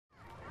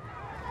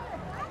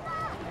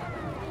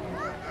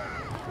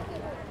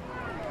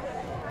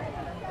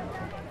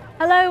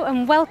Hello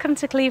and welcome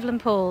to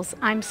Cleveland Pools.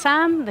 I'm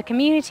Sam, the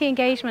Community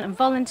Engagement and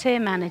Volunteer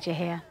Manager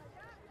here.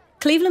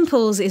 Cleveland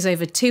Pools is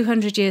over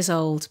 200 years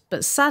old,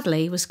 but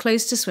sadly was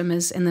closed to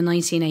swimmers in the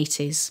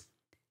 1980s.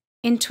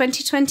 In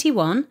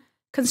 2021,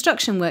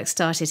 construction work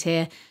started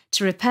here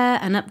to repair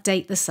and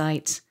update the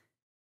site.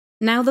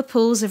 Now the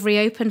pools have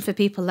reopened for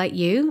people like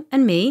you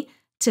and me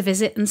to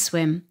visit and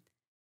swim.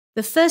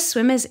 The first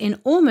swimmers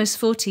in almost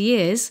 40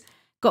 years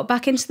got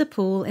back into the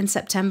pool in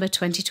September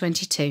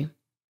 2022.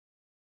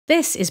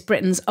 This is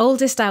Britain's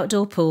oldest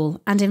outdoor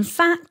pool, and in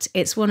fact,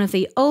 it's one of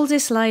the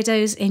oldest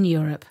Lidos in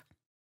Europe.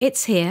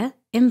 It's here,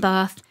 in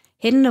Bath,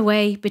 hidden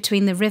away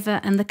between the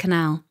river and the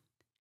canal.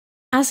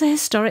 As a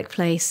historic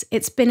place,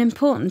 it's been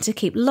important to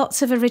keep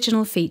lots of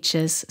original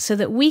features so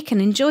that we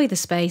can enjoy the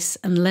space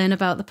and learn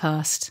about the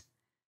past.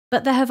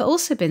 But there have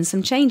also been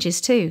some changes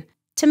too,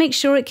 to make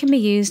sure it can be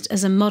used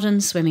as a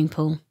modern swimming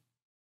pool.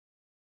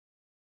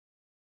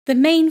 The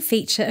main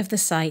feature of the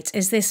site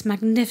is this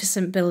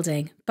magnificent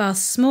building,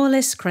 Bath's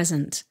smallest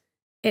crescent.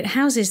 It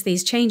houses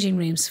these changing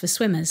rooms for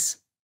swimmers.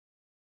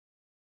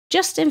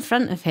 Just in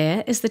front of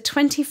here is the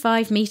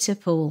 25-metre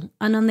pool,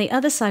 and on the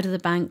other side of the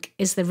bank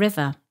is the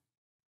river.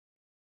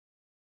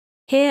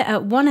 Here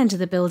at one end of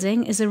the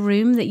building is a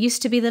room that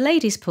used to be the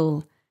ladies'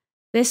 pool.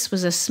 This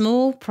was a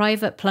small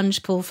private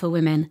plunge pool for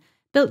women,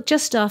 built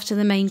just after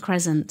the main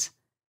crescent.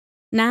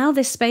 Now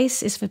this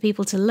space is for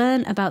people to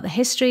learn about the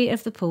history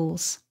of the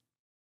pools.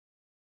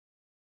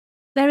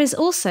 There is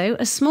also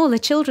a smaller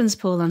children's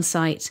pool on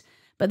site,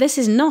 but this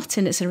is not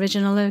in its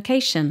original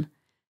location.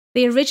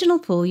 The original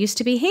pool used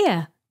to be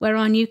here, where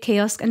our new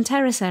kiosk and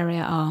terrace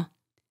area are.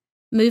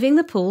 Moving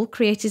the pool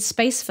created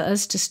space for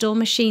us to store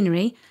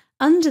machinery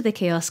under the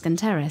kiosk and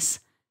terrace.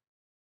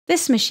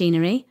 This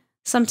machinery,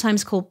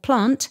 sometimes called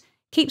plant,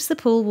 keeps the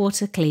pool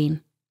water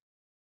clean.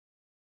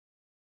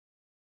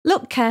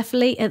 Look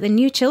carefully at the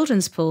new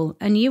children's pool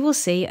and you will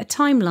see a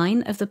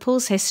timeline of the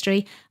pool's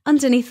history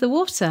underneath the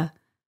water.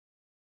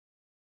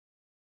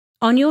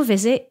 On your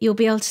visit, you'll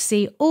be able to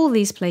see all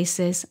these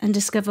places and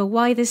discover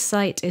why this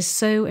site is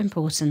so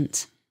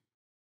important.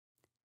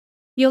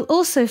 You'll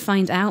also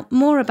find out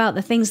more about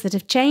the things that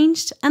have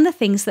changed and the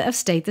things that have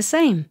stayed the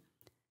same.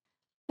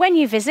 When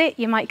you visit,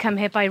 you might come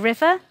here by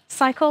river,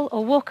 cycle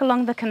or walk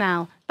along the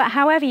canal, but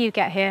however you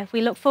get here,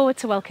 we look forward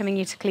to welcoming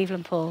you to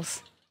Cleveland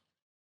Pools.